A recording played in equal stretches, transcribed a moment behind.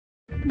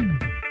Hi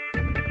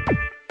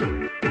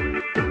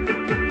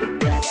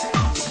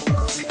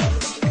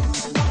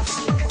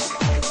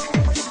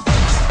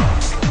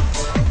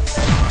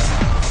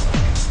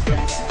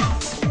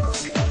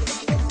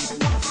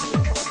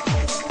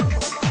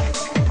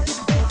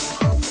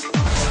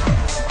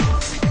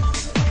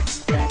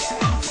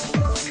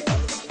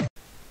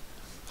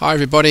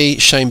everybody,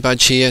 Shane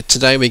Budge here.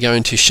 Today we're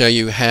going to show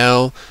you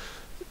how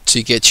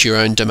to get your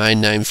own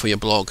domain name for your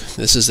blog.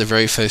 This is the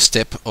very first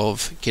step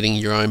of getting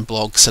your own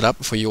blog set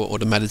up for your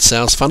automated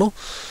sales funnel.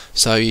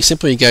 So you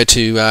simply go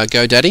to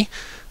GoDaddy.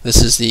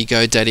 This is the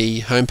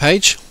GoDaddy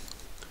homepage.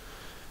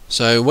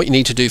 So what you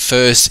need to do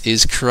first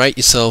is create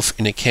yourself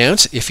an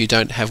account if you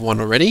don't have one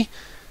already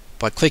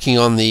by clicking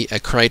on the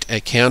Create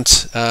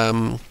Account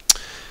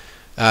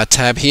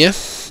tab here.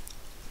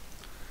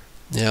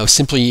 Now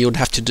simply you'd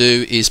have to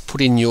do is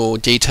put in your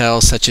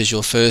details such as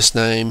your first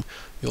name,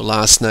 your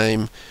last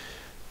name,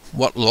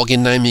 what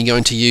login name you're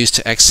going to use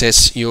to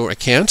access your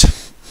account,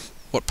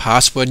 what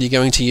password you're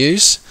going to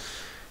use,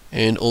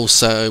 and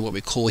also what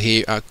we call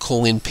here a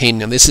call-in PIN.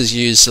 Now this is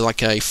used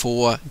like a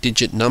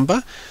 4-digit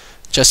number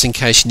just in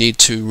case you need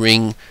to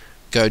ring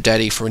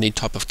GoDaddy for any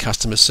type of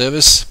customer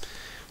service,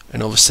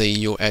 and obviously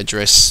your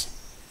address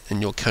and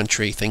your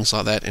country, things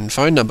like that, and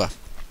phone number.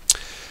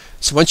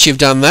 So once you've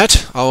done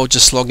that, I'll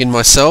just log in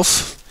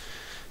myself,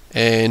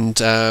 and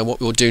what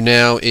we'll do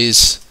now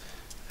is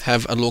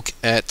have a look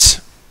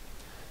at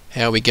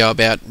how we go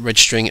about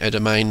registering a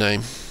domain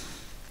name.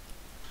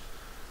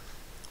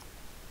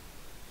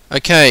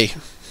 Okay,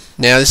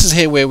 now this is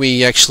here where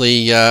we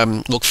actually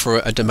look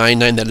for a domain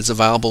name that is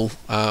available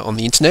on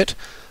the internet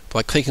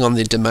by clicking on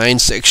the domain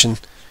section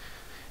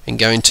and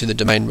going to the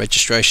domain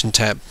registration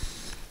tab.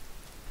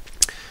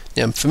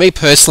 Now for me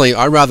personally,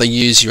 I rather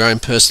use your own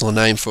personal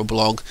name for a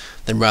blog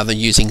than rather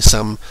using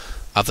some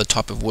other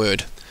type of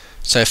word.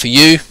 So for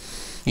you,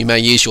 you may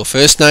use your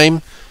first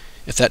name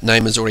if that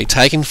name is already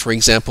taken. For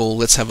example,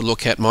 let's have a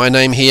look at my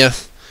name here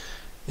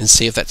and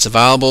see if that's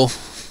available.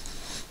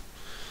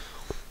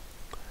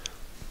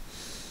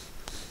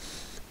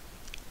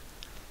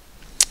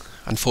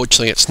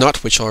 Unfortunately it's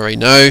not, which I already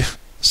know,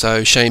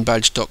 so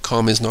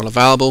shanebudge.com is not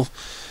available.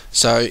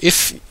 So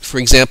if, for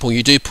example,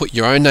 you do put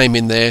your own name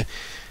in there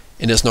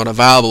and it's not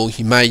available,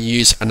 you may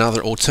use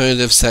another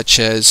alternative such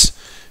as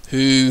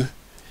who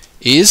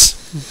is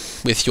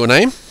with your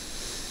name,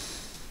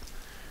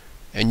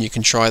 and you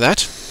can try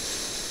that.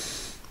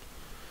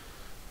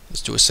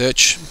 Let's do a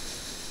search.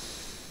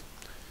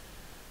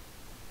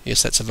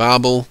 Yes, that's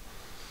available.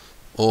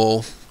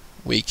 Or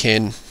we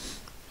can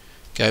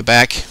go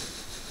back.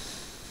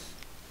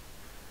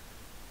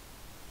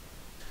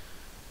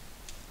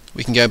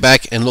 We can go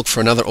back and look for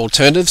another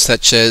alternative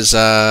such as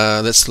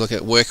let's look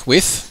at work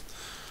with.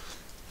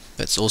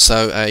 That's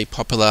also a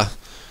popular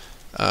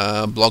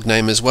blog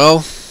name as well.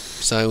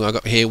 So I've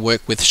got here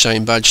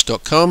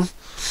workwithshanebudge.com.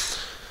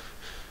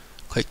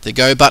 Click the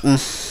go button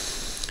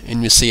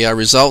and you see our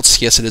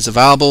results. Yes, it is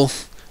available.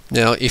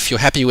 Now if you're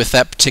happy with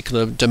that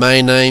particular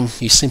domain name,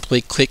 you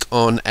simply click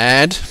on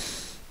add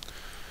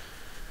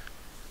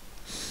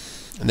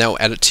and that will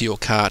add it to your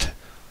cart.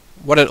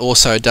 What it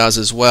also does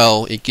as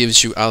well, it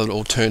gives you other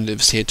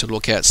alternatives here to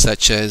look at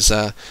such as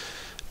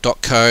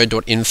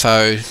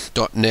 .co.info,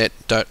 .net,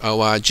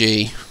 .org,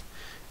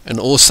 and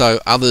also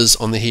others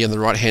on here on the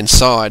right hand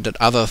side, that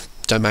other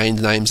domain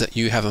names that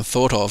you haven't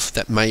thought of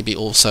that maybe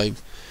also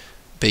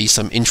be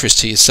some interest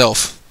to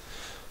yourself.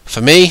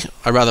 For me,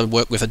 I rather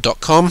work with a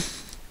 .com.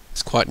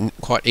 It's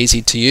quite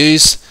easy to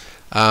use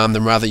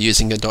than rather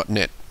using a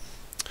 .net.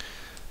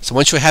 So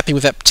once you're happy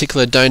with that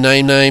particular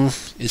domain name,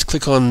 is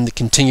click on the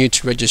continue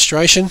to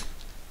registration.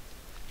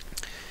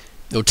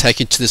 It'll take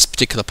you to this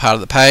particular part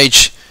of the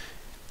page.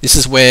 This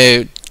is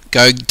where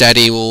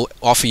GoDaddy will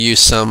offer you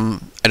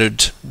some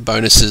added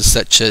bonuses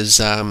such as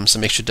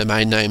some extra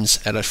domain names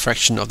at a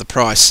fraction of the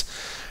price.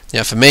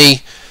 Now for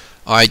me,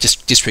 I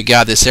just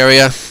disregard this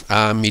area.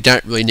 You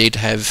don't really need to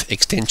have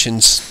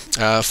extensions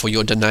for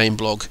your domain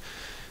blog.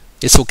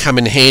 This will come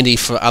in handy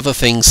for other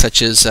things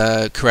such as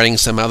creating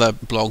some other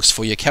blogs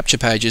for your capture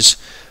pages,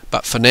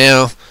 but for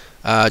now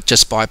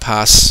just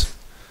bypass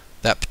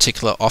that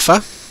particular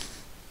offer.